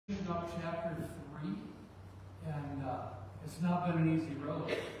up chapter 3, and it's not been an easy road.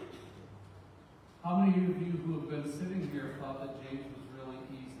 How many of you who have been sitting here thought that James was really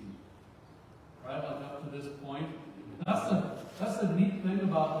easy? Right, like up to this point. That's the neat thing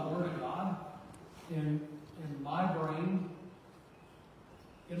about the Word of God. In my brain,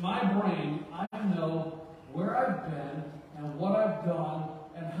 I know where I've been and what I've done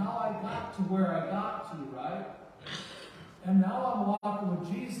and how I got to where I got to, right? And now I'm walking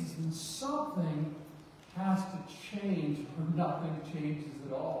with Jesus, and something has to change, or nothing changes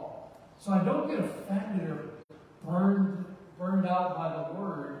at all. So I don't get offended or burned out by the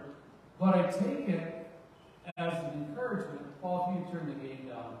Word, but I take it as an encouragement. Paul, if you turn the game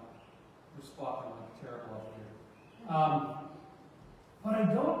down, we're squawking like terrible up here. But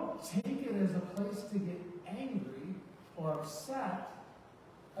I don't take it as a place to get angry or upset.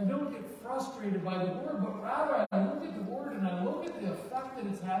 I don't get frustrated by the Word, but rather I look at the Word and I look at the effect that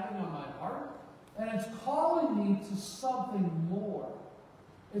it's having on my heart, and it's calling me to something more.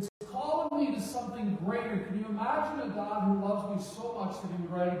 It's calling me to something greater. Can you imagine a God who loves me so much that he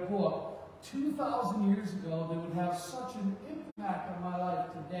would write a book 2,000 years ago that would have such an impact on my life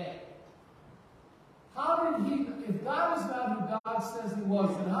today? If God is not who God says he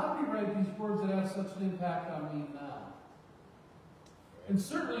was, then how did he write these words that have such an impact on me now? And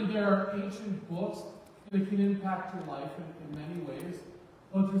certainly there are ancient books that can impact your life in many ways,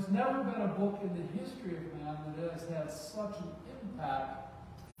 but there's never been a book in the history of man that has had such an impact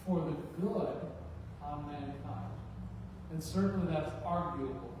for the good on mankind. And certainly that's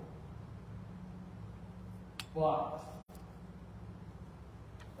arguable. But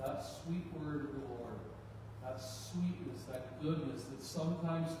that sweet word of the Lord, that sweetness, that goodness that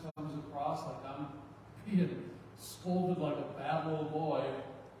sometimes comes across like I'm being scolded like a bad little boy,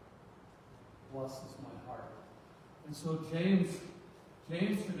 blesses my heart. And so James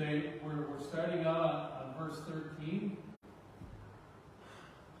today, we're starting out on verse 13.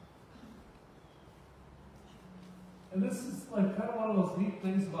 And this is like kind of one of those neat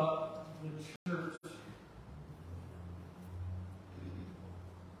things about the church.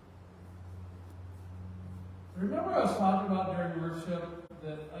 Remember I was talking about during worship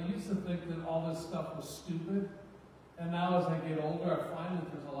that I used to think that all this stuff was stupid. And now as I get older, I find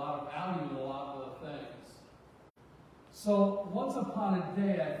that there's a lot of value in a lot of the things. So once upon a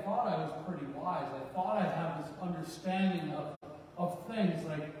day, I thought I was pretty wise. I thought I had this understanding of things.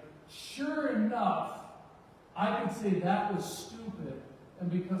 Like, sure enough, I could say that was stupid.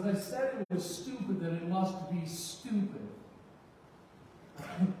 And because I said it was stupid, then it must be stupid.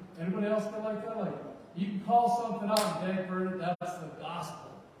 Anybody else feel like that? Like, you can call something out and burn it, that's the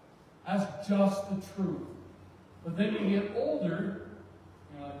gospel. That's just the truth. But then you get older,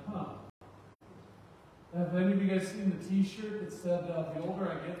 and you're like, huh. Have any of you guys seen the t-shirt that said, the older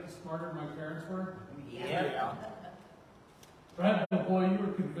I get, the smarter my parents were? Yeah. Right? But boy, you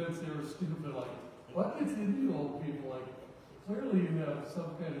were convinced they were stupid. Like, what gets into you old people? Like, clearly you have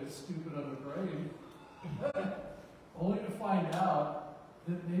some kind of stupid on the brain. Only to find out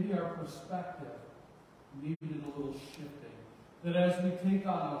that maybe our perspective needed a little shifting. That as we take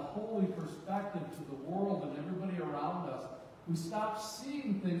on a holy perspective to the world and everybody around us, we stop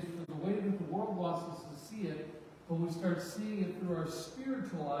seeing things for the way that the world wants us to see it, but we start seeing it through our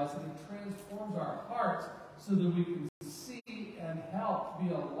spiritual eyes, and it transforms our hearts so that we can see and help be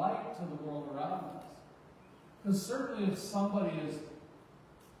a light to the world around us. Because certainly if somebody is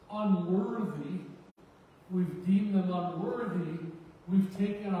unworthy, we've deemed them unworthy, we've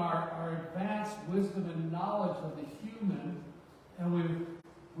taken our advanced wisdom and knowledge of the human, and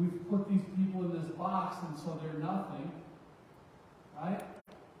we've put these people in this box, and so they're nothing, right?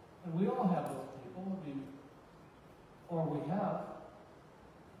 And we all have those people, or we have.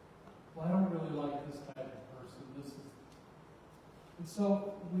 Well, I don't really like this type of person. And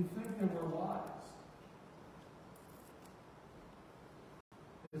so we think that we're wise.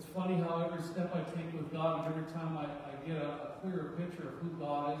 It's funny how every step I take with God, and every time I get a clearer picture of who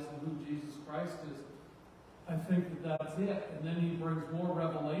God is and who Jesus Christ is, I think that that's it. And then he brings more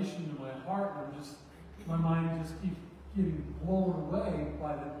revelation to my heart, and my mind just keeps getting blown away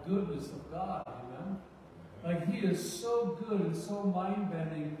by the goodness of God, amen? Like, he is so good and so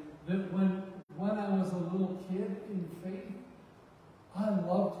mind-bending that when I was a little kid in faith, I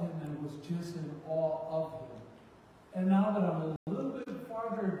loved him and was just in awe of him. And now that I'm a little bit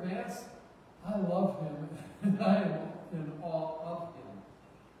farther advanced, I love him and I am in awe of him.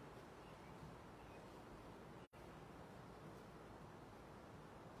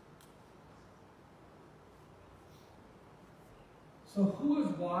 So who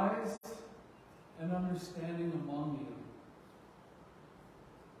is wise and understanding among you?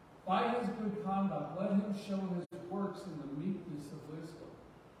 by his good conduct, let him show his works in the meekness of wisdom.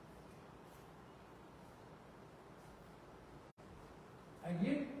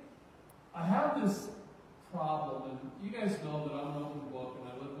 I have this problem, and you guys know that I'm an open book,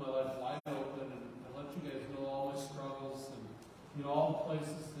 and I live my life wide open, and I let you guys know all my struggles, and all the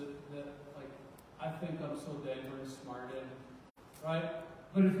places that like I think I'm so dang smart in, right?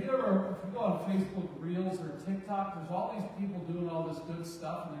 But if you go on Facebook Reels or TikTok, there's all these people doing all this good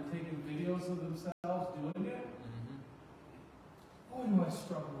stuff, and they're taking videos of themselves doing it. Boy, do I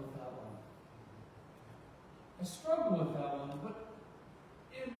struggle with that one. I struggle with that one, but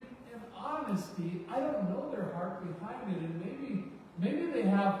in honesty, I don't know their heart behind it, and maybe they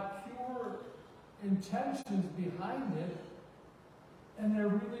have pure intentions behind it, and they're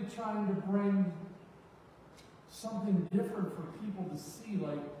really trying to bring something different for people to see,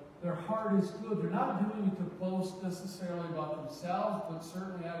 like their heart is good. They're not doing it to boast necessarily about themselves, but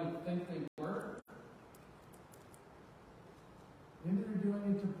certainly I would think they were. Maybe they're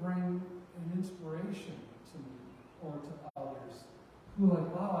doing it to bring an inspiration to me or to others who are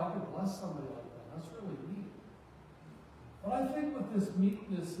like, wow, I could bless somebody like that. That's really neat. But I think with this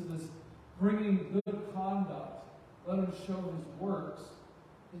meekness and this bringing good conduct, let him show his works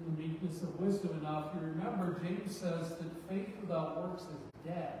in the meekness of wisdom. And now, if you remember, James says that faith without works is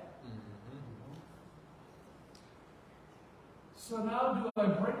dead. So now do I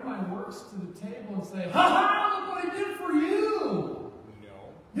bring my works to the table and say, ha ha, look what I did for you? No.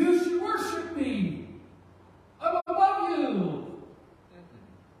 You should worship me. I'm above you.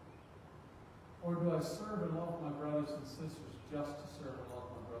 Or do I serve and love my brothers and sisters just to serve and love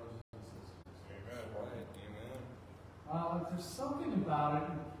my brothers and sisters? Amen. Right. Amen. There's something about it.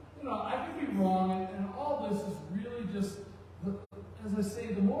 And, I could be wrong, and all this is really just, as I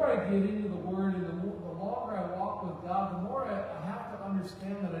say, the more I get into the Word and the longer I walk with God, the more I have to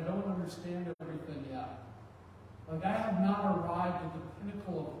understand that I don't understand everything yet. Like, I have not arrived at the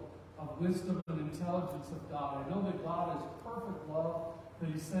pinnacle of wisdom and intelligence of God. I know that God is perfect love, that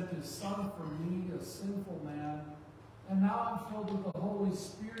He sent His Son for me, a sinful man. And now I'm filled with the Holy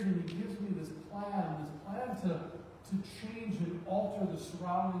Spirit, and He gives me this plan to change and alter the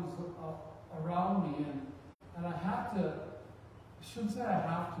surroundings around me. And I have to, I shouldn't say I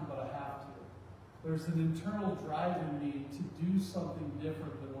have to, but I have to. There's an internal drive in me to do something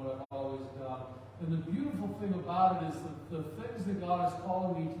different than what I've always done. And the beautiful thing about it is that the things that God is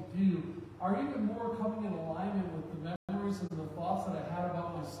calling me to do are even more coming in alignment with the memories and the thoughts that I had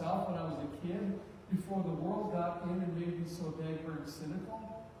about myself when I was a kid, before the world got in and made me so daggone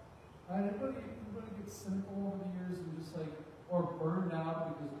cynical. Right? Anybody get cynical over the years and just like, or burned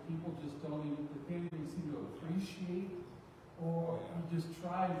out because people just they can't even seem to appreciate, or you just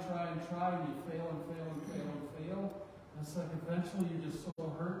try and you fail and fail and fail and fail. And it's like eventually you're just so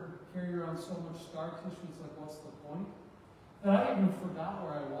hurt and carry around so much scar tissue, it's like, what's the point? And I even forgot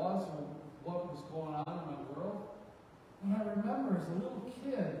where I was or what was going on in my world. And I remember as a little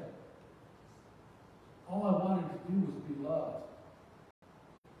kid, all I wanted to do was be loved.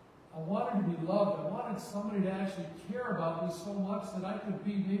 I wanted to be loved. I wanted somebody to actually care about me so much that I could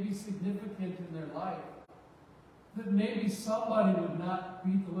be maybe significant in their life. That maybe somebody would not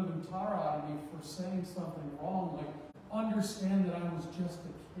beat the living tar out of me for saying something wrong. Like, understand that I was just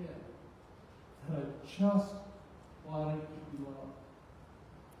a kid. That I just wanted to be loved.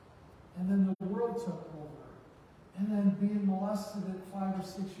 And then the world took over. And then being molested at 5 or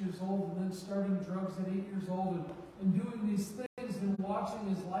 6 years old, and then starting drugs at 8 years old, and doing these things, and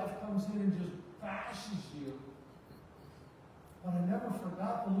watching as life comes in and just bashes you. But I never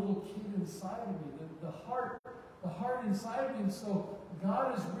forgot the little kid inside of me, the heart inside of me. And so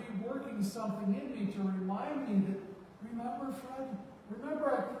God is reworking something in me to remind me that, remember, Fred,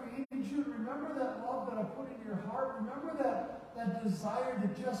 remember I created you. Remember that love that I put in your heart. Remember that desire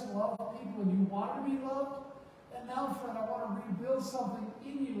to just love people and you want to be loved. And now, Fred, I want to rebuild something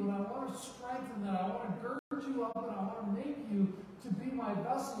in you, and I want to strengthen that. I want to gird you up, and I want to make you to be my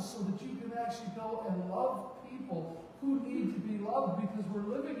vessel so that you can actually go and love people who need to be loved, because we're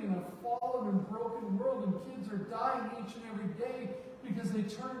living in a fallen and broken world, and kids are dying each and every day because they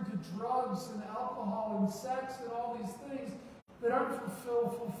turn to drugs and alcohol and sex and all these things that aren't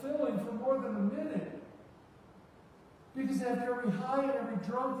fulfilling for more than a minute. Because after every high and every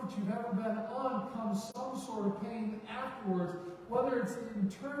drug that you've ever been on comes some sort of pain afterwards. Whether it's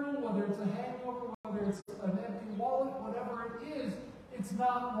internal, whether it's a hangover, whether it's an empty wallet, whatever it is, it's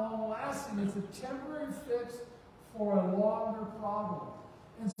not long lasting. It's a temporary fix for a longer problem.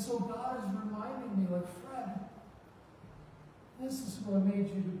 And so God is reminding me, like, Fred, this is who I made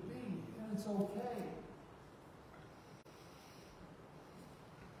you to be, and it's okay.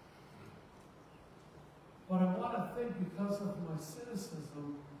 think because of my cynicism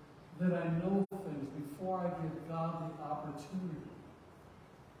that I know things before I give God the opportunity.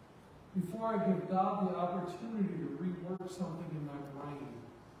 Before I give God the opportunity to rework something in my brain.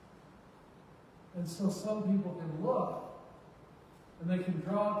 And so some people can look and they can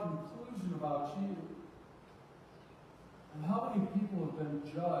draw a conclusion about you. And how many people have been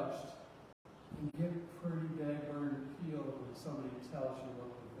judged and get pretty daggone peeled when somebody tells you what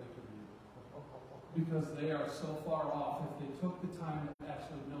they think of you? Because they are so far off. If they took the time to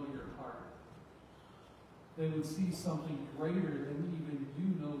actually know your heart, they would see something greater than even you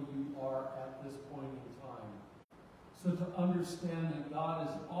know you are at this point in time. So to understand that God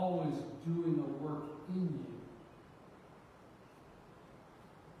is always doing a work in you.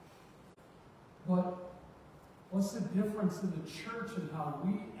 But what's the difference in the church and how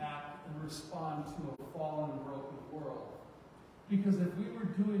we act and respond to a fallen and broken world? Because if we were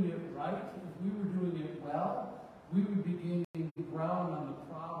doing it right, if we were doing it well, we would be gaining ground on the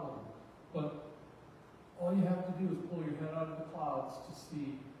problem. But all you have to do is pull your head out of the clouds to see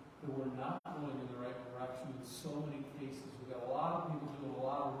that we're not going in the right direction in so many cases. We've got a lot of people doing a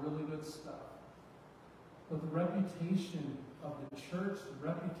lot of really good stuff. But the reputation of the church, the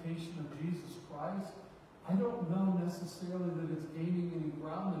reputation of Jesus Christ, I don't know necessarily that it's gaining any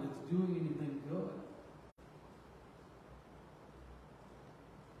ground, that it's doing anything good.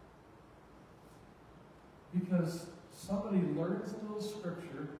 Because somebody learns a little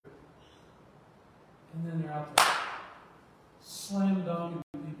scripture, and then they're out there slam dunking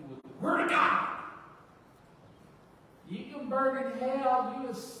people with the Word of God. You can burn in hell, you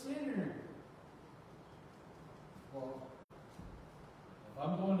a sinner. Well, if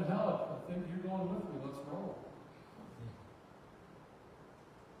I'm going to hell, I think you're going with me. Let's roll.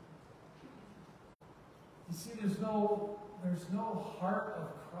 You see, there's no heart of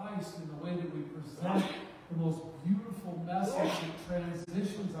Christ in the way that we present the most beautiful message that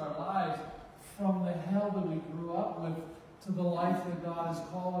transitions our lives from the hell that we grew up with to the life that God is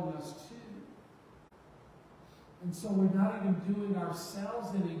calling us to. And so we're not even doing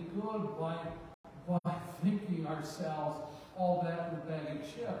ourselves any good by thinking ourselves all that in a bag of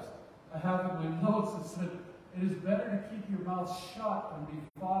chips. I have in my notes that said, it is better to keep your mouth shut and be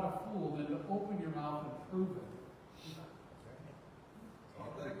thought a fool than to open your mouth and prove it.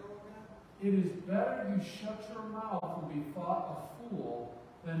 It is better you shut your mouth and be thought a fool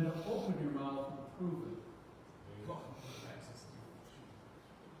than to open your mouth and prove it.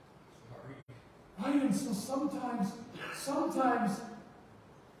 Right, and so sometimes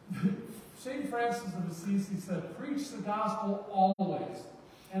St. Francis of Assisi said, preach the gospel always,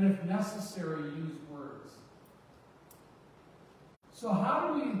 and if necessary, use words. So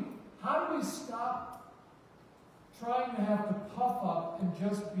how do we stop trying to have to puff up and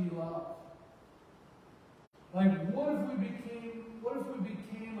just be loved? Like, what if we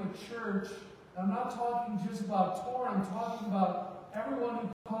became a church? I'm not talking just about Torah, I'm talking about everyone who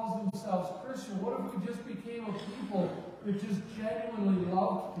calls themselves Christian. What if we just became a people that just genuinely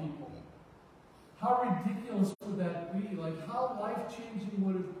loved people? How ridiculous would that be? Like, how life-changing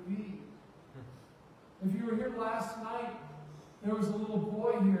would it be? If you were here last night, there was a little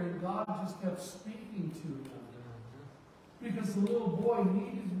boy here, and God just kept speaking to him. Because the little boy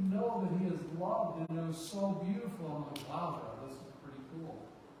needed to know that he is loved, and it was so beautiful. I'm like, wow, God, this is pretty cool.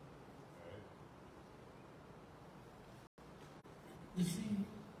 You see,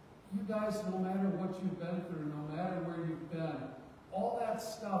 you guys, no matter what you've been through, no matter where you've been, all that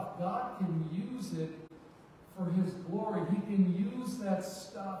stuff, God can use it for His glory. He can use that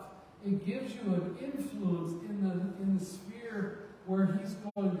stuff. It gives you an influence in the sphere where He's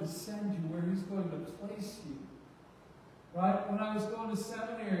going to send you, where He's going to place you. Right? When I was going to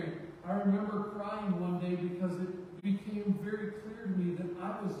seminary, I remember crying one day because it became very clear to me that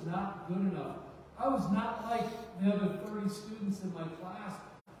I was not good enough. I was not like the other 30 students in my class.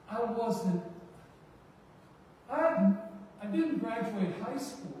 I didn't graduate high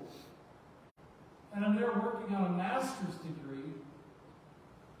school. And I'm there working on a master's degree.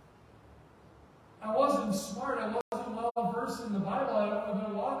 I wasn't smart. I wasn't well versed in the Bible. I've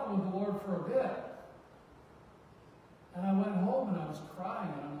been walking with the Lord for a bit. And I went home and I was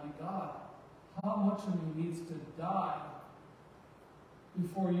crying. And I'm like, God, how much of me needs to die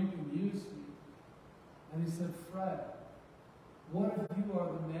before you can use me? And He said, Fred, what if you are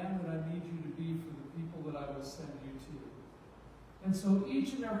the man that I need you to be for the people that I will send you to? And so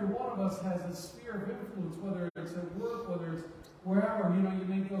each and every one of us has a sphere of influence, whether it's at work, whether it's wherever. You know, you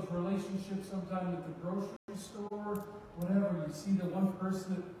make those relationships sometime at the grocery store, whatever. You see the one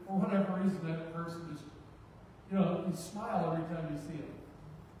person that, for whatever reason, that person just, you smile every time you see him.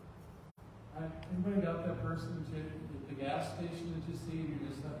 Right? Anybody got that person at the gas station that you see and you're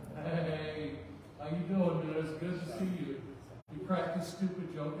just like, hey, how you doing, man? It's good to see you. You crack this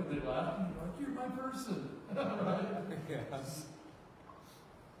stupid joke and they laugh and you're like, you're my person. Right? Yes.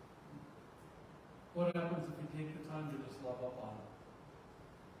 What happens if you take the time to just love up on it?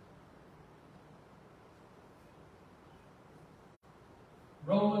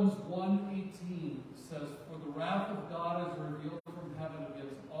 Romans 1:18 says, "For the wrath of God is revealed from heaven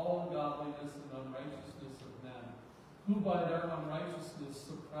against all ungodliness and unrighteousness of men, who by their unrighteousness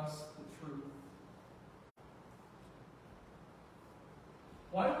suppress the truth."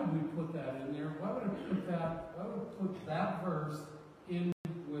 Why would we put that in there? Why would we put that verse in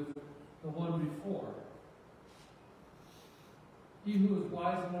with the one before? He who is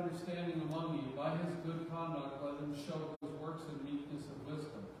wise and understanding among you, by his good conduct let him show his works in meekness and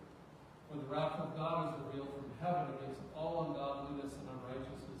wisdom. For the wrath of God is revealed from heaven against all ungodliness and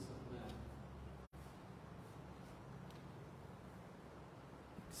unrighteousness of men.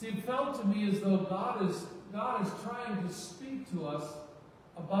 See, it felt to me as though God is trying to speak to us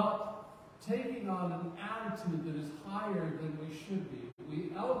about taking on an attitude that is higher than we should be.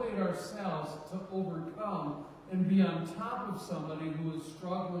 We elevate ourselves to overcome and be on top of somebody who is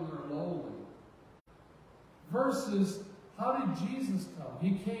struggling or lowly. Versus, how did Jesus come?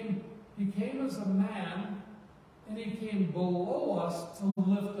 He came as a man, and he came below us to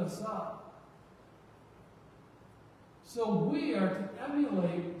lift us up. So we are to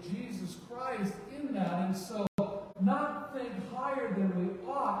emulate Jesus Christ in that, and so not think higher than we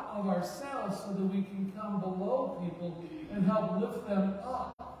ought of ourselves so that we can come below people and help lift them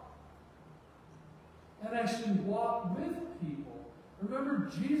up. And actually walk with people. Remember,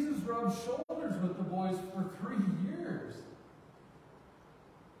 Jesus rubbed shoulders with the boys for 3 years.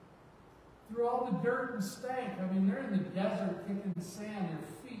 Through all the dirt and stank. I mean, they're in the desert kicking sand. Their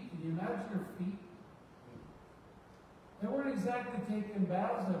feet, can you imagine their feet? They weren't exactly taking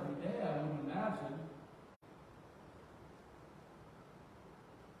baths every day, I would imagine.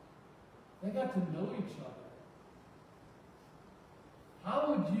 They got to know each other. How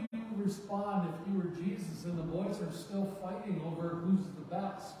would you respond if you were Jesus and the boys are still fighting over who's the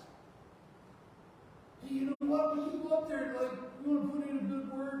best? Hey, you know what? When you go up there, like, you want to put in a good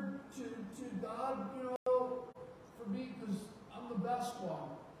word to God, for me, because I'm the best one.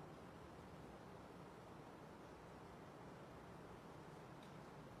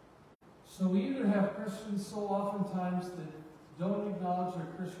 So we either have Christians so oftentimes that don't acknowledge their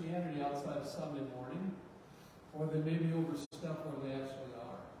Christianity outside of Sunday morning, or they maybe overstep where they actually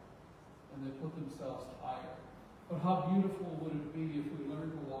are, and they put themselves higher. But how beautiful would it be if we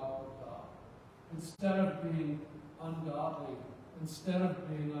learned to walk with God? Instead of being ungodly, instead of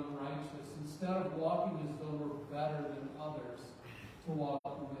being unrighteous, instead of walking as though we're better than others, to walk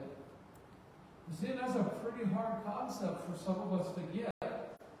with. You see, that's a pretty hard concept for some of us to get.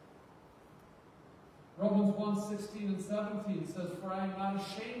 Romans 1:16 and 17 says, "For I am not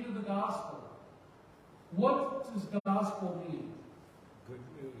ashamed of the gospel." What does gospel mean? Good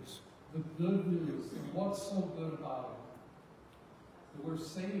news. The good news. And what's so good about it? That we're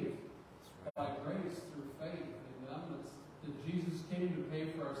saved by grace through faith. Amen. That Jesus came to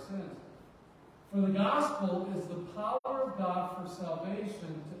pay for our sins. For the gospel is the power of God for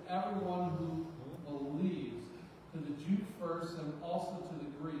salvation to everyone who believes, to the Jew first and also to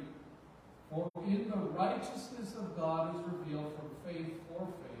the Greek. For in the righteousness of God is revealed from faith for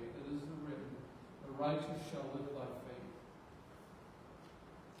faith. It is written, "The righteous shall live by faith."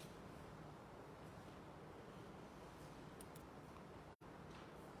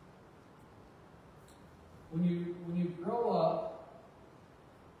 When you grow up,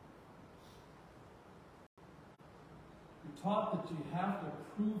 you're taught that you have to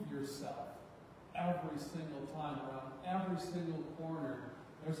prove yourself every single time, around every single corner.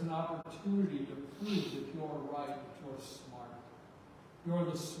 There's an opportunity to prove that you're right, that you're smart. You're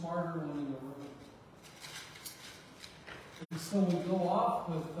the smarter one in the room. And so we go off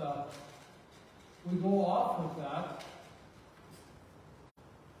with that.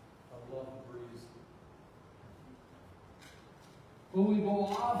 I love the breeze. When we go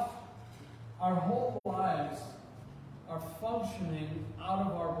off, our whole lives are functioning out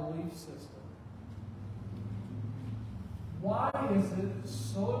of our belief system. Why is it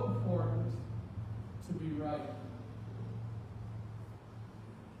so important to be right?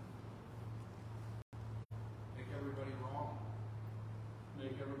 Make everybody wrong.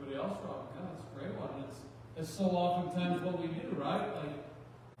 Make everybody else wrong. Yeah, that's a great one. It's so oftentimes what we do, right? Like,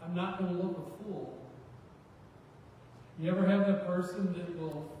 I'm not going to look a fool. You ever have that person that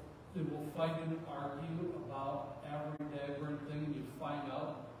will fight and argue about every thing, and you find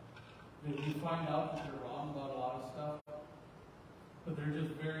out that you find out that they're wrong about a lot of stuff, but they're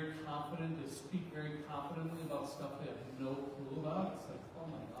just very confident, they speak very confidently about stuff they have no clue about. It's like, oh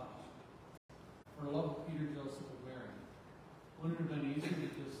my gosh. For the love of Peter, Joseph, and Mary. Wouldn't it have been easier to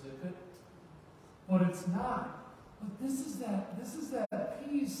just zip it? But it's not. But this is that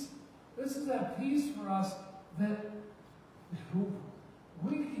peace. This is that peace for us that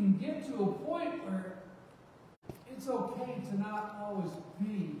we can get to a point where it's okay to not always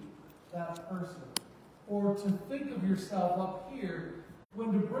be that person. Or to think of yourself up here,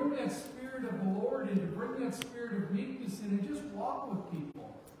 when to bring that Spirit of the Lord in, to bring that Spirit of meekness in, and just walk with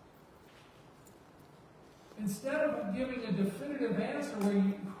people. Instead of giving a definitive answer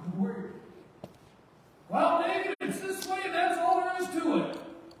well, David, it's this way, and that's all there is to it.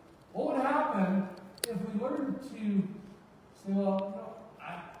 What would happen if we learned to say, well,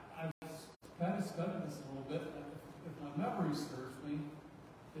 I've kind of studied this a little bit. If my memory serves me,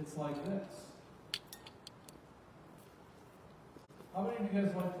 it's like this. How many of you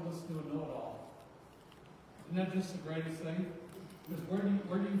guys like to listen to a know-it-all? Isn't that just the greatest thing? Because where do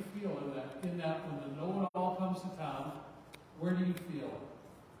you feel in that when the know-it-all comes to town? Where do you feel?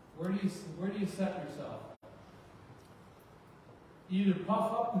 Where do you set yourself? You either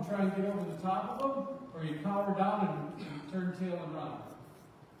puff up and try and get over the top of them, or you cower down and turn tail and run.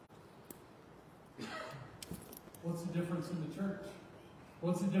 What's the difference in the church?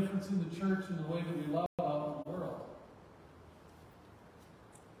 What's the difference in the church and the way that we love out in the world?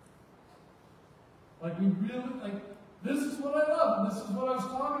 This is what I love, and this is what I was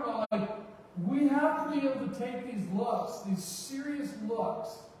talking about. We have to be able to take these looks, these serious looks,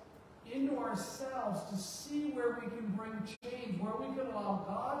 into ourselves to see where we can bring change, where we can allow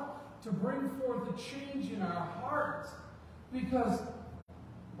God to bring forth a change in our hearts. Because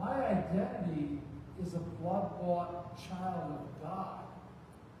my identity is a blood-bought child of God.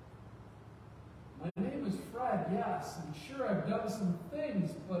 My name is Fred, yes, and sure I've done some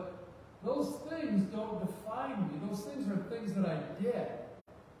things, but those things don't define me. Those things are things that I did.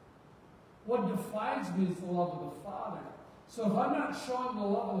 What defines me is the love of the Father. So if I'm not showing the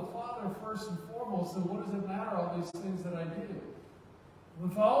love of the Father first and foremost, then what does it matter, all these things that I do?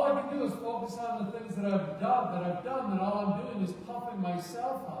 If all I can do is focus on the things that I've done, then all I'm doing is puffing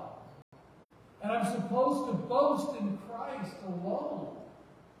myself up. And I'm supposed to boast in Christ alone.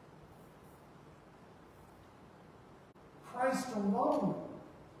 Christ alone.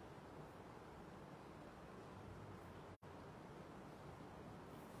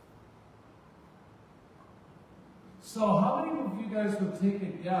 So how many of you guys would take a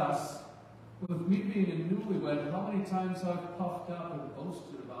guess, with me being a newlywed, how many times I've puffed up and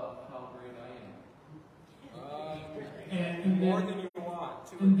boasted about how great I am? And more then, than you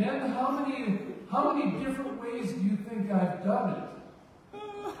want. And then how many different ways do you think I've done it?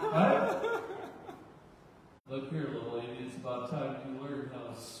 Right? Look here, little lady, it's about time you learn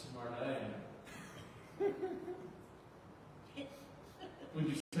how smart I am. Would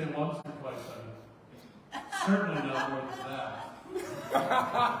you say once or twice? Certainly not more than that.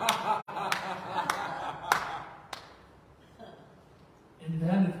 And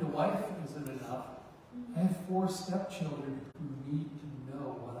then if the wife isn't enough, I have 4 stepchildren who need to know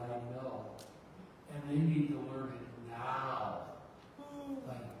what I know. And they need to learn it now.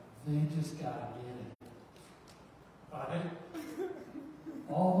 They just got to get it. Right?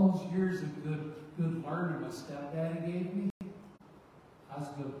 All those years of good learning my stepdaddy gave me, I was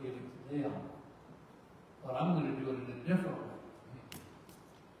going to give it to them. But I'm going to do it in a different way.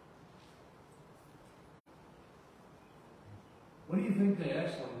 What do you think they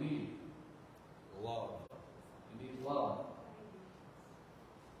actually need? Love. They need love.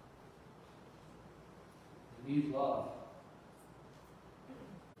 They need love.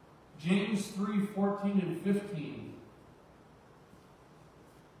 James 3:14 and 15.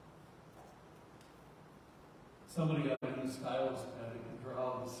 Somebody got a new stylus pen and can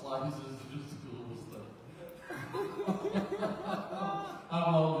draw the slices just as cool as stuff. I'm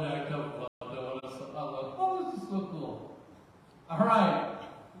all jacked up about that. This is so cool. All right.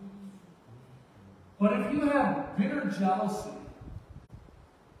 But if you have bitter jealousy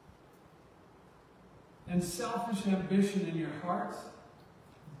and selfish ambition in your hearts,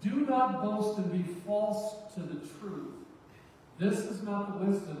 do not boast and be false to the truth. This is not the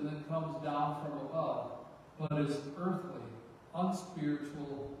wisdom that comes down from above, but is earthly,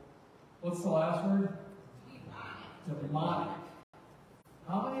 unspiritual. What's the last word? Demonic.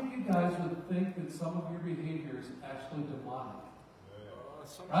 How many of you guys would think that some of your behavior is actually demonic?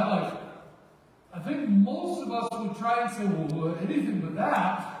 I think most of us would try and say, well, anything but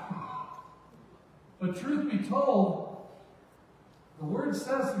that. But truth be told, The Word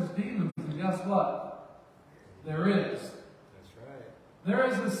says there's demons, and guess what? There is. That's right. There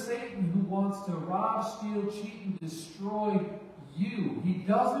is a Satan who wants to rob, steal, cheat, and destroy you. He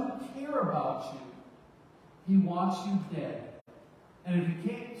doesn't care about you. He wants you dead. And if he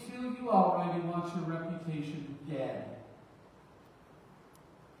can't kill you outright, he wants your reputation dead.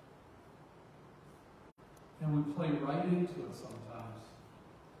 And we play right into it sometimes.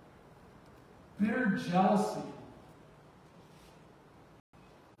 Bitter jealousy.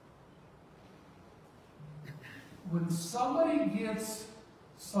 When somebody gets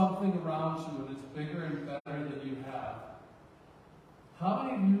something around you and it's bigger and better than you have, how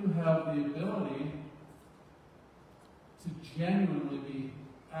many of you have the ability to genuinely be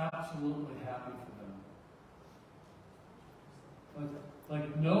absolutely happy for them? Like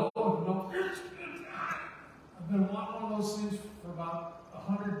no, I've been wanting one of those things for about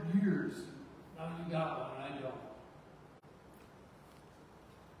 100 years. Now you got one and I don't.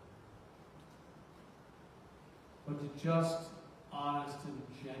 But to just honest and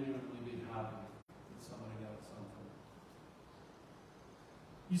genuinely be happy that somebody got something.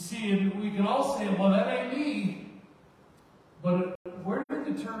 You see, and we can all say, well, that ain't me. But where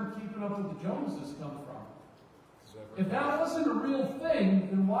did the term keeping up with the Joneses come from? If that wasn't a real thing,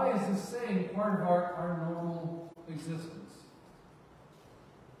 then why is this saying part of our normal existence?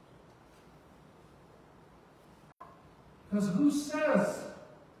 Because who says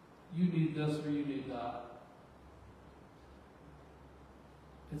you need this or you need that?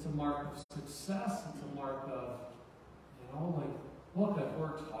 It's a mark of success. It's a mark of, look, I've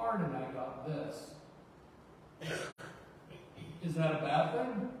worked hard and I got this. Is that a bad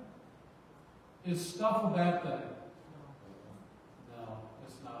thing? Is stuff a bad thing? No,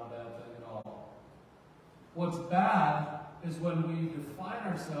 it's not a bad thing at all. What's bad is when we define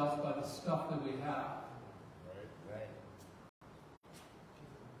ourselves by the stuff that we have. Right.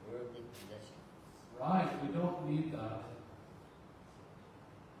 Worldly possession. Right, we don't need that.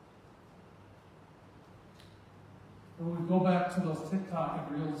 When we go back to those TikTok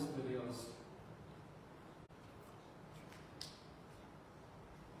and Reels videos,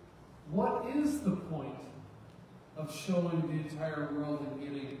 what is the point of showing the entire world and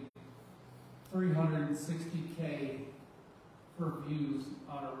getting 360K for views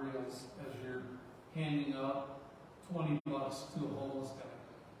on a Reels as you're handing out $20 to a homeless guy?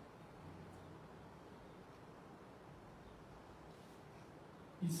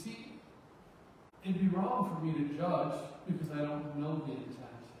 You see, it'd be wrong for me to judge because I don't know the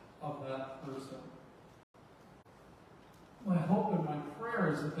intent of that person. My hope and my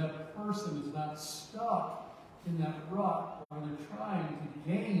prayer is that that person is not stuck in that rut where they're trying to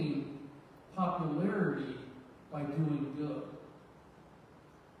gain popularity by doing good.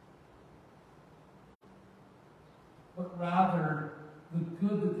 But rather, the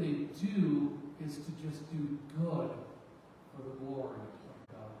good that they do is to just do good for the glory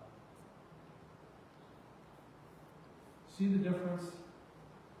of God. See the difference?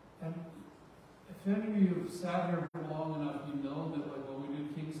 And if any of you have sat here for long enough, you know that like when we do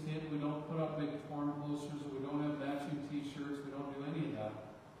King's Camp, we don't put up big torn posters, we don't have matching t-shirts, we don't do any of that.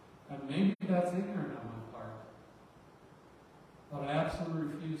 And maybe that's ignorant on my part. But I absolutely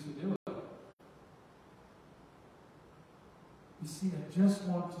refuse to do it. You see, I just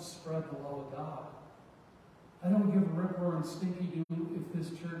want to spread the love of God. I don't give a rip roaring stinky do if this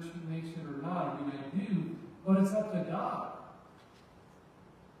church makes it or not. I mean, I do, but it's up to God.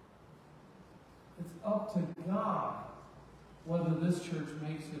 It's up to God whether this church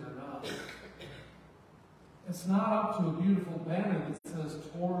makes it or not. It's not up to a beautiful banner that says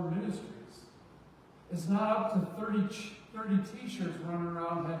Torn Ministries. It's not up to 30 t-shirts running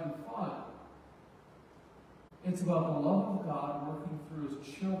around having fun. It's about the love of God working through His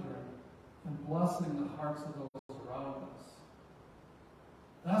children and blessing the hearts of those around us.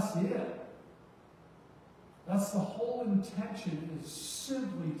 That's it. That's the whole intention, is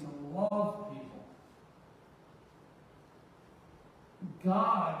simply to love people.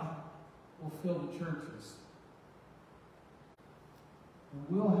 God will fill the churches. And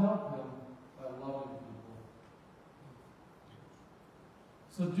we'll help Him by loving people.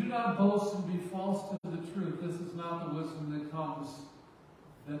 So do not boast and be false to the truth. This is not the wisdom that comes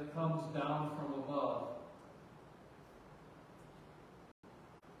down from above.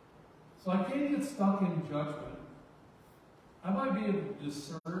 So I can't get stuck in judgment. I might be able to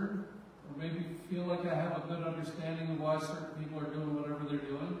discern or maybe feel like I have a good understanding of why certain people are doing whatever they're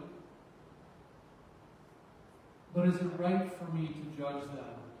doing. But is it right for me to judge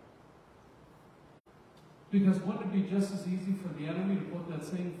them? Because wouldn't it be just as easy for the enemy to put that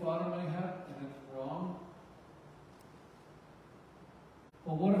same thought in my head and it's wrong?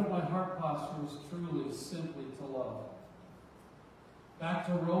 But what if my heart posture was truly, simply to love? Back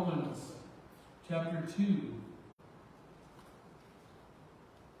to Romans chapter 2.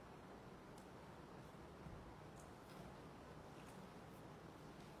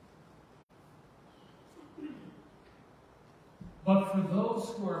 But for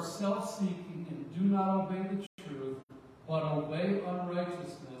those who are self-seeking and do not obey the truth, but obey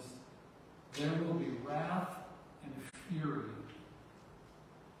unrighteousness, there will be wrath and fury.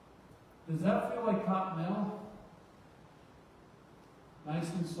 Does that feel like cotton milk? Nice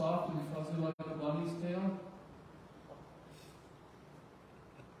and soft and fuzzy like a bunny's tail?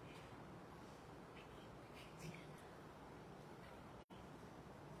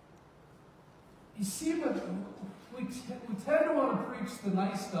 You see, but we tend to want to preach the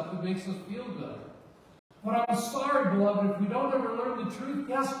nice stuff that makes us feel good. But I'm sorry, beloved, if we don't ever learn the truth,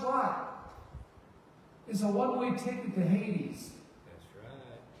 guess what? It's a one-way ticket to Hades. That's right.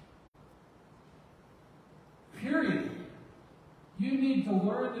 Period. You need to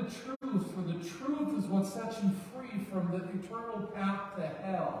learn the truth, for the truth is what sets you free from the eternal path to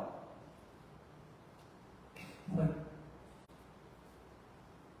hell. Like,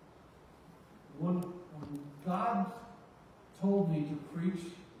 when God told me to preach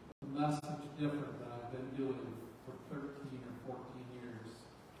the message different than I've been doing for 13 or 14 years,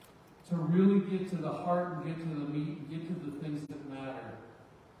 to really get to the heart and get to the meat and get to the things that matter,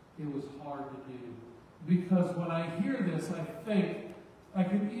 it was hard to do. Because when I hear this, I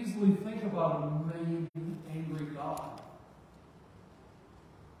can easily think about a mean, angry God.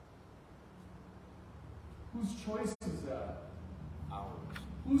 Whose choice is that? Ours.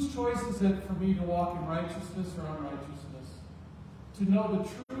 Whose choice is it for me to walk in righteousness or unrighteousness? To know the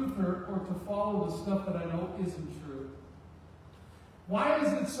truth or to follow the stuff that I know isn't true? Why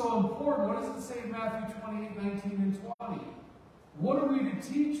is it so important? What does it say in Matthew 28, 19 and 20? What are we to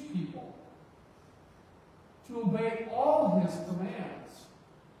teach people? To obey all his commands.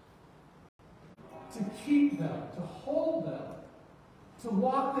 To keep them, to hold them, to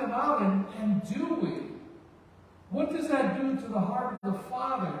walk them out and doing. What does that do to the heart of the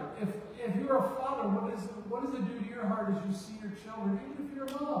Father? If you're a father, what does it do to your heart as you see your children? Even if you're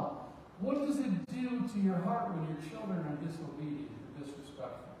a mom, what does it do to your heart when your children are disobedient or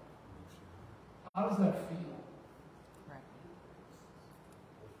disrespectful? How does that feel? Right.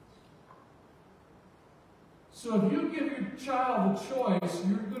 So if you give your child a choice,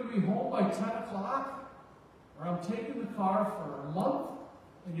 you're going to be home by 10 o'clock, or I'm taking the car for a month,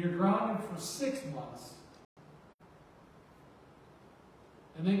 and you're grounded for 6 months.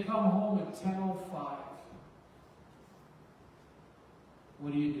 And they come home at 10:05.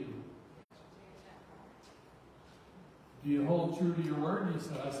 What do? Do you hold true to your word? You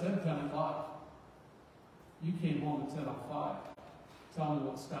said, I said 10 o'clock. You came home at 10:05. Tell me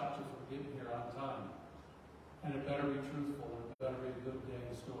what stopped you from getting here on time. And it better be truthful. It better be a good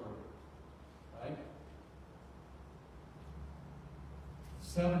dang story. Right?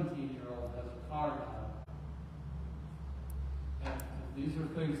 17-year-old has a car now. And these are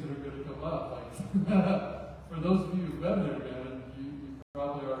things that are going to come up. Like, for those of you who've been there, man, you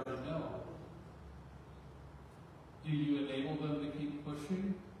probably already know. Do you enable them to keep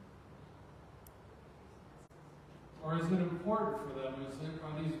pushing? Or is it important for them?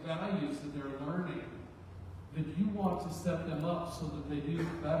 Are these values that they're learning that you want to set them up so that they do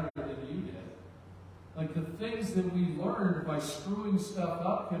better than you did? Like the things that we learned by screwing stuff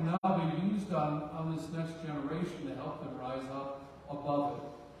up can now be used on this next generation to help them rise up above it.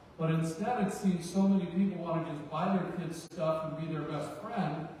 But instead, it seems so many people want to just buy their kids stuff and be their best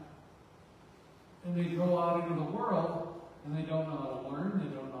friend, and they go out into the world and they don't know how to learn,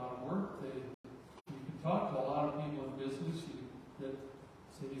 they don't know how to work. You can talk to a lot of people in business that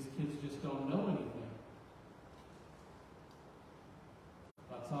say these kids just don't know anything.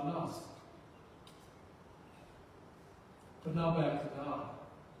 That's on us. But now back to God.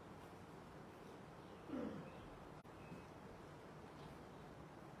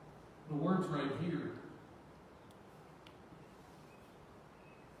 The word's right here.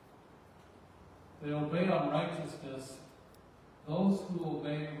 They obey unrighteousness. Those who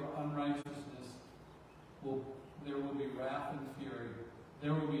obey unrighteousness, there will be wrath and fury.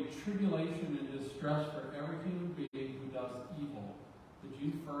 There will be tribulation and distress for every human being who does evil. The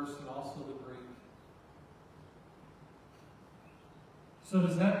Jew first and also the Greek. So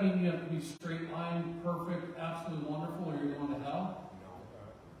does that mean you have to be straight line, perfect, absolutely wonderful, or you're going to hell?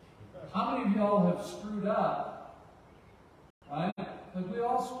 How many of y'all have screwed up? Right? Like we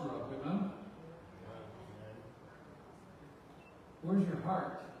all screw up, amen? Where's your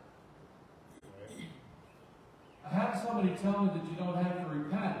heart? had somebody tell me that you don't have to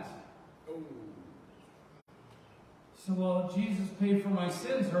repent. So, well, Jesus paid for my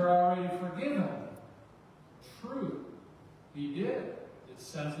sins, they're already forgiven. True. He did. It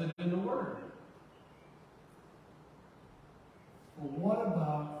says it in the Word. But what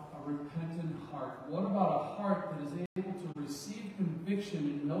about a repentant heart? What about a heart that is able to receive conviction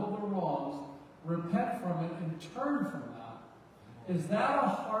and know the wrongs, repent from it, and turn from that? Is that a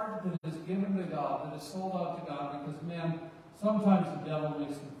heart that is given to God, that is sold out to God? Because, man, sometimes the devil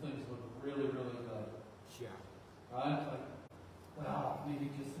makes some things look really, really good. Yeah. Right? Like, well, maybe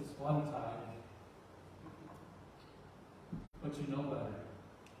just this one time. But you know better.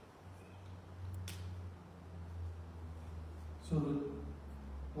 So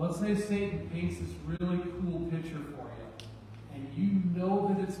let's say Satan paints this really cool picture for you, and you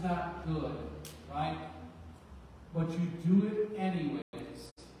know that it's not good, right? But you do it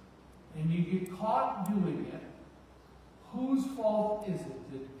anyways, and you get caught doing it. Whose fault is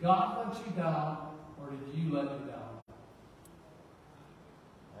it? Did God let you down, or did you let him down?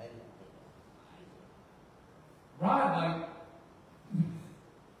 Right, like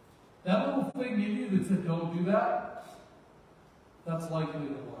that little thing in you that said, don't do that, that's likely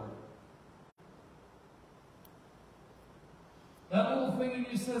the Lord. That little thing in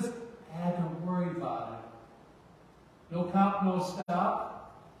you says, don't worry about it. No cop, no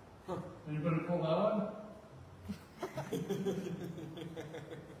stop. Anybody pull that one?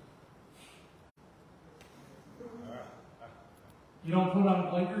 You don't put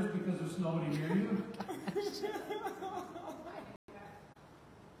on blinkers because there's nobody near you?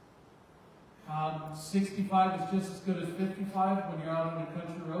 65 is just as good as 55 when you're out on a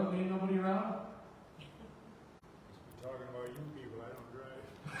country road and ain't nobody around? You're talking about you people, I don't drive.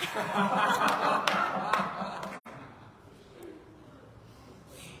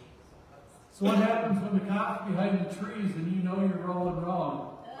 So what happens when the cop's behind the trees and you know you're rolling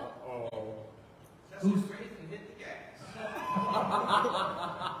wrong? Uh-oh. Who's crazy and hit the gas?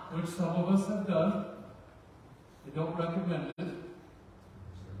 Which some of us have done. They don't recommend it.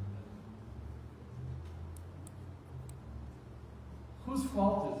 Whose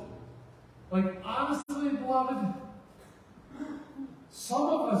fault is it? Like, honestly, beloved, some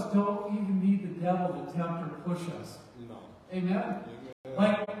of us don't even need the devil to tempt or push us. No. Amen? Amen.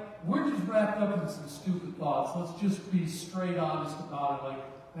 Like, we're just wrapped up in some stupid thoughts. Let's just be straight honest about it.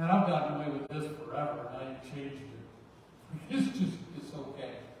 Like, man, I've gotten away with this forever, and I ain't changed it. It's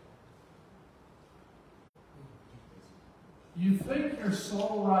okay. You think you're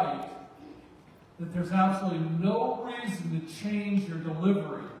so right that there's absolutely no reason to change your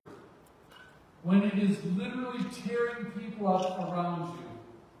delivery when it is literally tearing people up around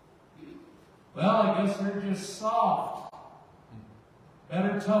you. Well, I guess they're just soft.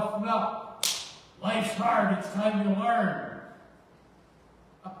 Better toughen up. Life's hard. It's time to learn.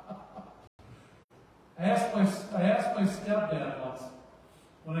 I asked my stepdad once,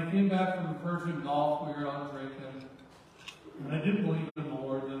 when I came back from the Persian Gulf, we were out drinking, and I didn't believe in the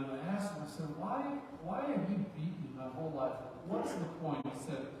Lord. And I asked him, I said, why have you beaten me my whole life? What's the point? He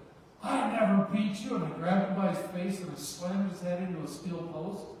said, I never beat you. And I grabbed him by his face and I slammed his head into a steel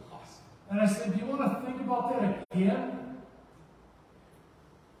post. And I said, do you want to think about that again?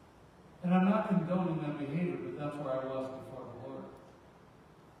 And I'm not condoning that behavior, but that's where I was before the Lord.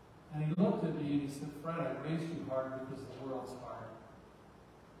 And he looked at me and he said, Fred, I raised you hard because the world's hard.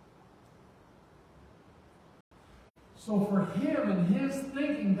 So for him and his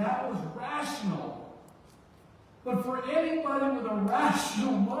thinking, that was rational. But for anybody with a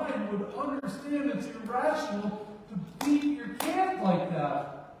rational mind would understand it's irrational to beat your kid like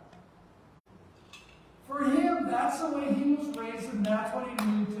that. For him, that's the way he was raised and that's what he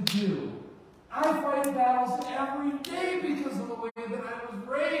knew to do. I fight battles every day because of the way that I was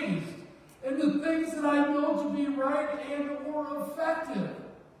raised and the things that I know to be right and or effective.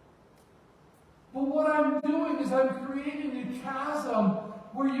 But what I'm doing is I'm creating a chasm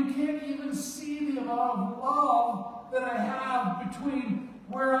where you can't even see the amount of love that I have between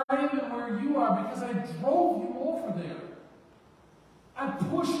where I am and where you are because I drove you over there. I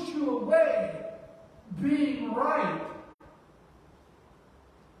pushed you away being right.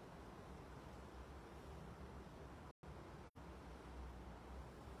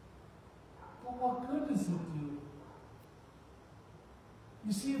 But what good does it do?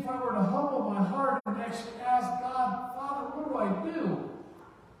 You see, if I were to humble my heart and actually ask God, Father, what do I do?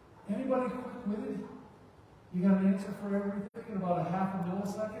 Anybody quick-witted? You got an answer for everything in about a half a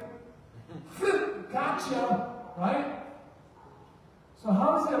millisecond? Gotcha, right? So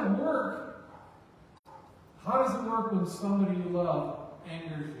how does that work? How does it work when somebody you love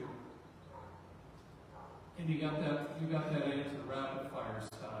angers you? And you got that answer rapid fire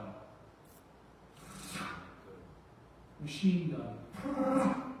style. Machine gun.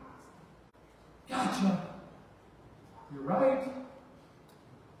 Gotcha. You're right.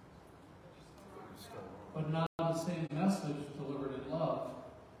 But not the same message delivered in love.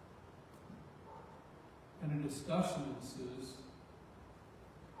 And a discussion ensues.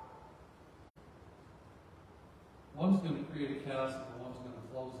 One's going to create a chasm and one's going to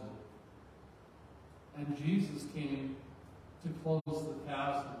close it. And Jesus came to close the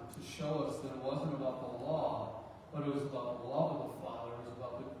chasm, to show us that it wasn't about the law, but it was about the love of the Father, it was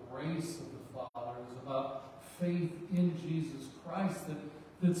about the grace of the Father, it was about faith in Jesus Christ,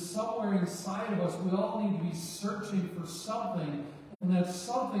 that somewhere inside of us we all need to be searching for something, and that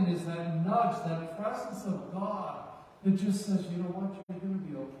something is that nudge, that presence of God that just says, you know what, you're going to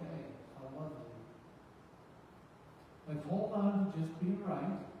be okay. I love you. Like, hold on to just being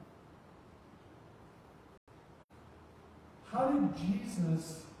right. How did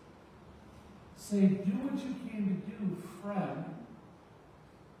Jesus say, do what you came to do, friend,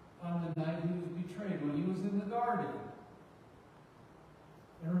 on the night he was betrayed, when he was in the garden?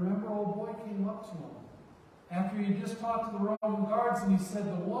 And remember, old boy came up to him after he just talked to the Roman guards, and he said,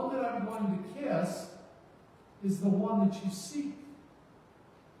 the one that I'm going to kiss is the one that you seek.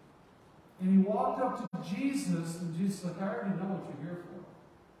 And he walked up to Jesus, and Jesus was like, I already know what you're here for.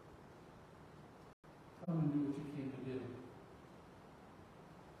 Come and do what you came to do.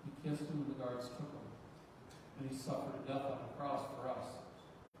 He kissed him, and the guards took him. And he suffered death on the cross for us.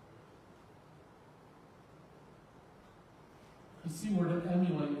 You see, we're to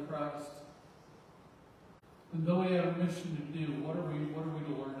emulate Christ. And though we have a mission to do, what are we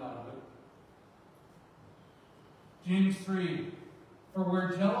to learn out of it? James 3, for where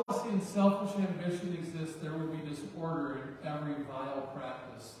jealousy and selfish ambition exist, there will be disorder in every vile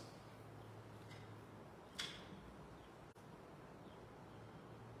practice.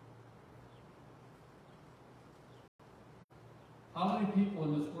 How many people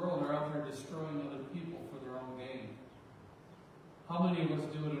in this world are out there destroying other people for their own gain? How many of us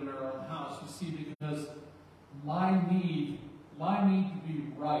do it in our own house? You see, because my need to be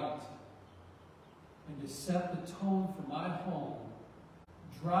right and to set the tone for my home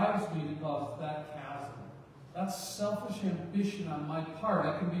drives me to cause that chasm. That's selfish ambition on my part.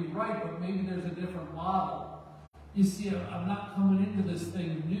 I can be right, but maybe there's a different model. You see, I'm not coming into this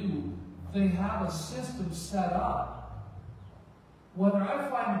thing new. They have a system set up. Whether I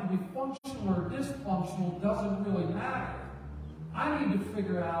find it to be functional or dysfunctional doesn't really matter. I need to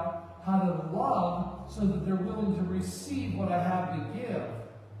figure out how to love so that they're willing to receive what I have to give.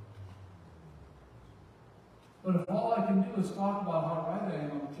 But if all I can do is talk about how right I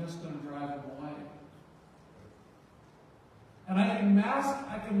am, I'm just going to drive them away. And I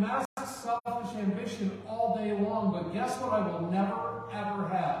can mask selfish ambition all day long, but guess what I will never, ever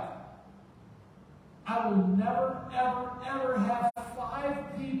have? I will never, ever, ever have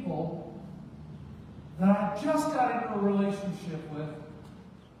 5 people that I just got into a relationship with.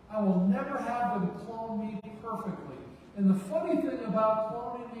 I will never have them clone me perfectly. And the funny thing about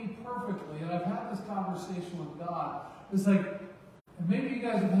cloning me perfectly, and I've had this conversation with God, is like, and maybe you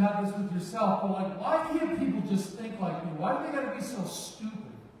guys have had this with yourself, but like, why can't people just think like me? Why do they got to be so stupid?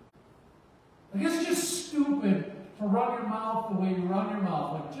 Like, it's just stupid to run your mouth the way you run your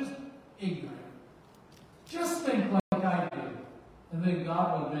mouth, like just ignorant. Just think like I did. And then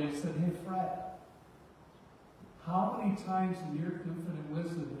God one day said, hey, Fred, how many times in your infinite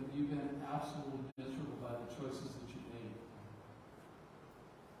wisdom have you been absolutely miserable by the choices that you made?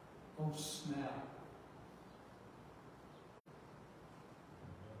 Oh, snap.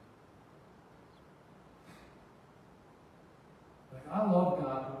 Like, I love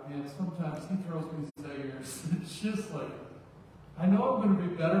God, but man, sometimes He throws me zingers. It's just like, I know I'm going to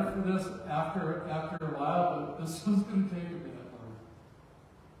be better for this after a while, but this one's going to take a minute.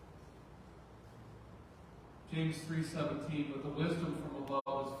 James 3:17, but the wisdom from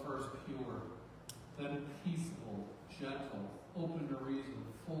above is first pure, then peaceable, gentle, open to reason,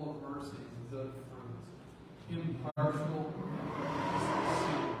 full of mercy and good fruits, impartial and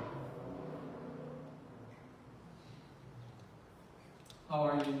sincere. How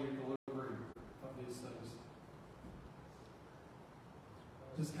are you in your delivery of these things?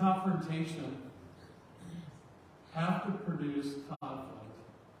 Does confrontation have to produce conflict?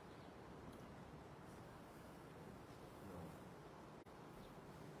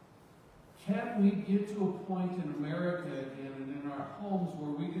 Can we get to a point in America again and in our homes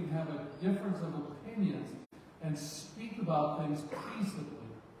where we can have a difference of opinions and speak about things peaceably?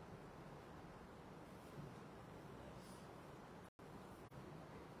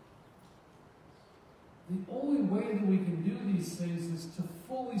 The only way that we can do these things is to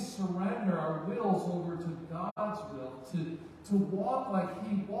fully surrender our wills over to God's will, to walk like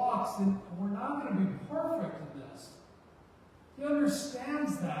He walks, and we're not going to be perfect in this. He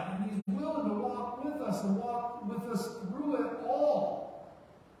understands that, and He's willing to walk with us and walk with us through it all.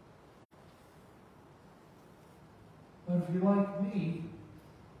 But if you're like me,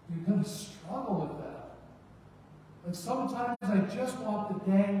 you're going to struggle with that. Like sometimes I just want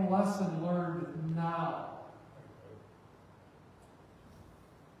the dang lesson learned now.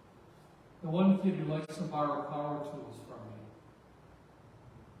 The one kid who likes to borrow power tools from me.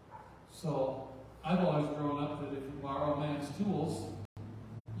 So I've always grown up that if you borrow a man's tools,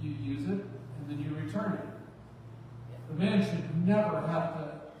 you use it and then you return it. The man should never have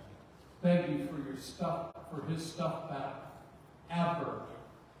to beg you for your stuff, for his stuff back, ever.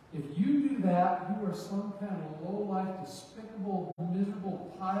 If you do that, you are some kind of low-life, despicable,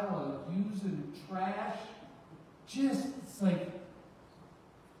 miserable pile of used and trash. Just, it's like,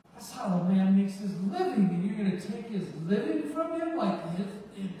 that's how a man makes his living, and you're going to take his living from him like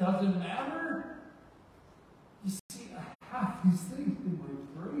it doesn't matter? You see, I have these things in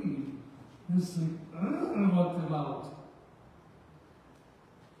my brain. It's like, I want them out.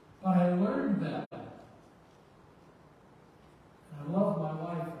 But I learned that. I love my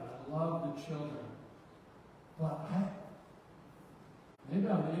wife, and I love the children. But maybe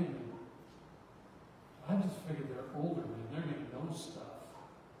I'm ignorant. I just figured they're older, and they're going to know stuff.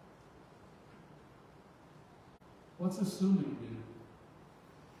 What's assuming do?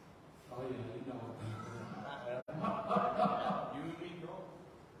 Oh yeah, you know it. You and me go.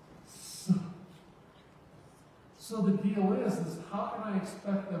 So the deal is how can I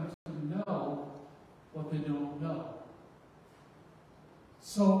expect them to know what they don't know?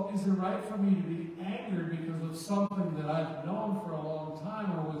 So is it right for me to be angry because of something that I've known for a long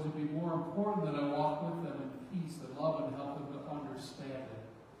time, or would it be more important that I walk with them in peace and love and help them to understand it?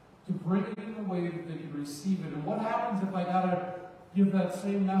 To bring it in a way that they can receive it. And what happens if I got to give that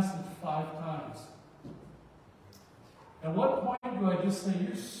same message 5 times? At what point do I just say,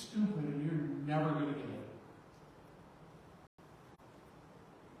 you're stupid and you're never going to get it?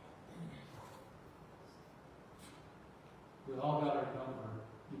 We all got our number.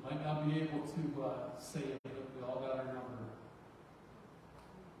 You might not be able to say it, but we all got our number.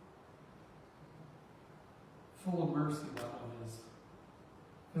 Full of mercy, that one is.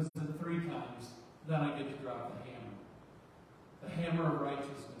 Because the 3 times, then I get to drop the hammer. The hammer of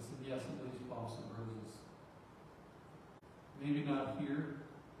righteousness, and yes, it leaves bumps and bruises. Maybe not here,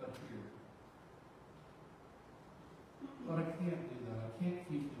 but here. But I can't do that. I can't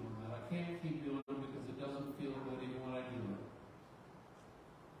keep doing that. I can't keep doing it because it doesn't feel good even when I do it.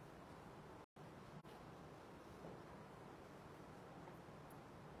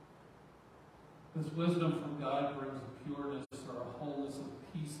 This wisdom from God brings a pureness or a wholeness of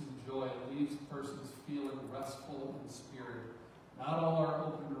peace and joy. It leaves persons feeling restful in spirit. Not all are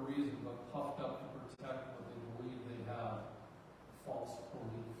open to reason, but puffed up to protect what they believe they have. False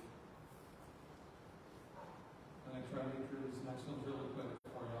belief. I'm going to try to get through these next ones really quick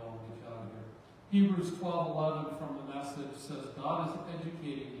before y'all get you out of here. Hebrews 12:11 from the Message says, God is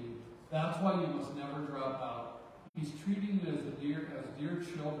educating you. That's why you must never drop out. He's treating you as dear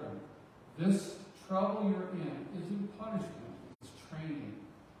children. This trouble you're in isn't punishment, it's training.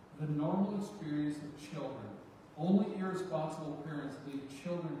 The normal experience of children. Only irresponsible parents leave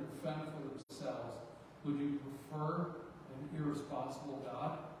children to fend for themselves. Would you prefer an irresponsible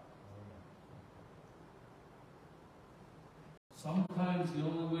God? Sometimes the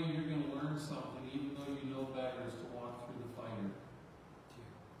only way you're going to learn something, even though you know better, is to walk through the fire.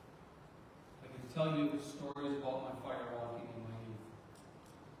 I can tell you stories about my fire walking in my youth.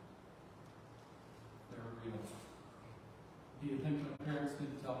 They're real. Do you think my parents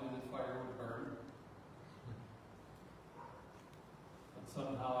didn't tell me that fire would burn? But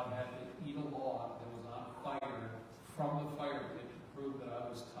somehow I had to eat a log that was on fire from the fire pit to prove that I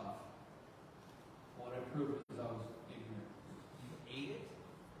was tough. What I proved is I was ignorant. You ate it?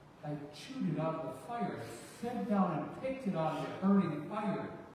 I chewed it out of the fire. I bent down and picked it out of the burning fire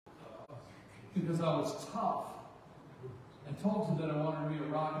because I was tough. I told you that I wanted to be a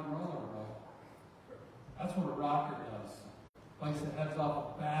rock and roller, bro. That's what a rocker does. Bites the heads off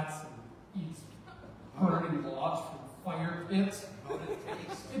of bats and eats burning logs from fire pits.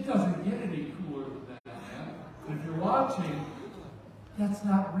 It doesn't get any cooler than that, man. But if you're watching, that's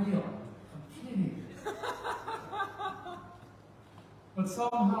not real. I'm kidding. But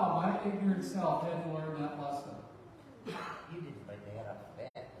somehow my ignorant self had to learn that lesson. You didn't bite the head off the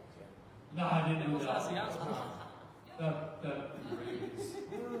bat, did you? No, I didn't do that. That rabies.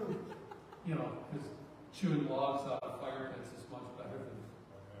 You know, because chewing logs out of fire pits is much better than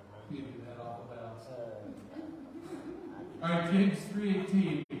beating that off the balance. All right, James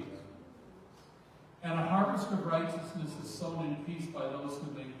 3:18. And a harvest of righteousness is sown in peace by those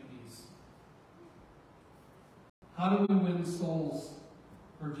who make peace. How do we win souls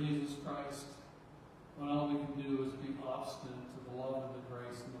for Jesus Christ when all we can do is be obstinate to the love and the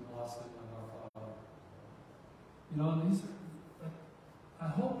grace and the blessing of our Father? You know, and these are, I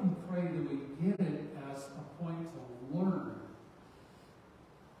hope and pray that we get it as a point to learn.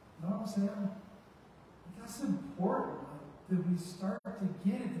 You know what I'm saying? That's important, that we start to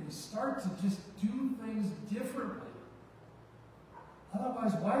get it, that we start to just do things differently.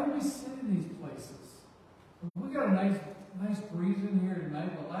 Otherwise, why do we sit in these places? We got a nice breeze in here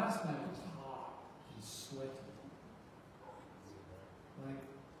tonight, but last night it was hot and sweaty. Like,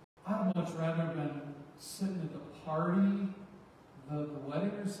 I'd much rather been sitting at the party, the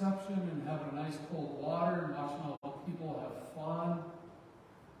wedding reception, and having a nice cold water and watching all the people have fun.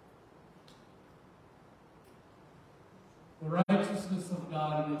 The righteousness of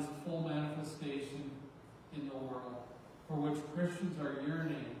God in its full manifestation in the world, for which Christians are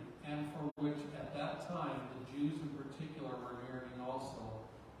yearning, and for which at that time the Jews in particular were yearning also,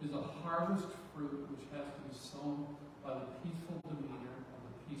 is a harvest fruit which has to be sown by the peaceful demeanor of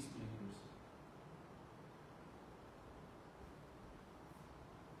the peacemakers.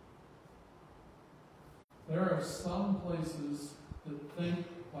 There are some places that think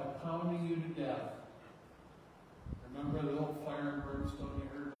by pounding you to death. Remember the old fire and brimstone, you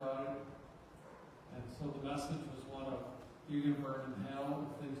heard about it? And so the message was one of, you're going to burn in hell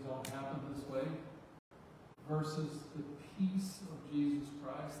if things don't happen this way, versus the peace of Jesus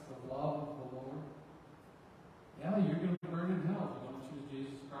Christ, the love of the Lord. Yeah, you're going to burn in hell if you don't choose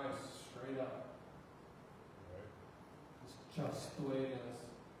Jesus Christ, straight up. It's just the way it is.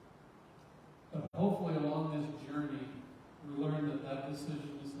 But hopefully along this journey, we learn that that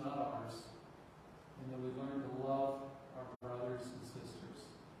decision is not ours, and that we learn to love our brothers and sisters,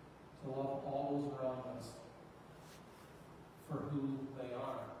 to love all those around us for who they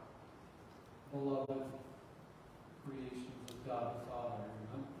are, beloved creations of God the Father.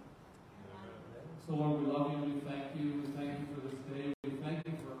 Amen? So Lord, we love you and we thank you. We thank you for this day. We thank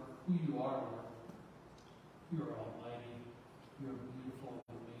you for who you are, Lord. You are almighty. You are beautiful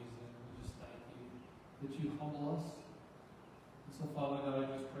and amazing. We just thank you that you humble us. And so, Father God,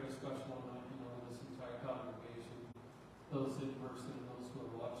 I just pray a special anointing over this entire congregation, those in person and those who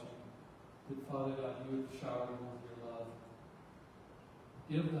are watching. That, Father God, you would shower them with your love.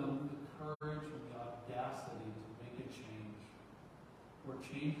 Give them the courage and the audacity to make a change. Where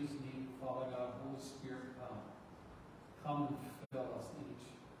change is needed, Father God, Holy Spirit, come. Come and fill us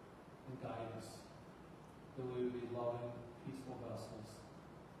each and guide us, that we would be loving, peaceful vessels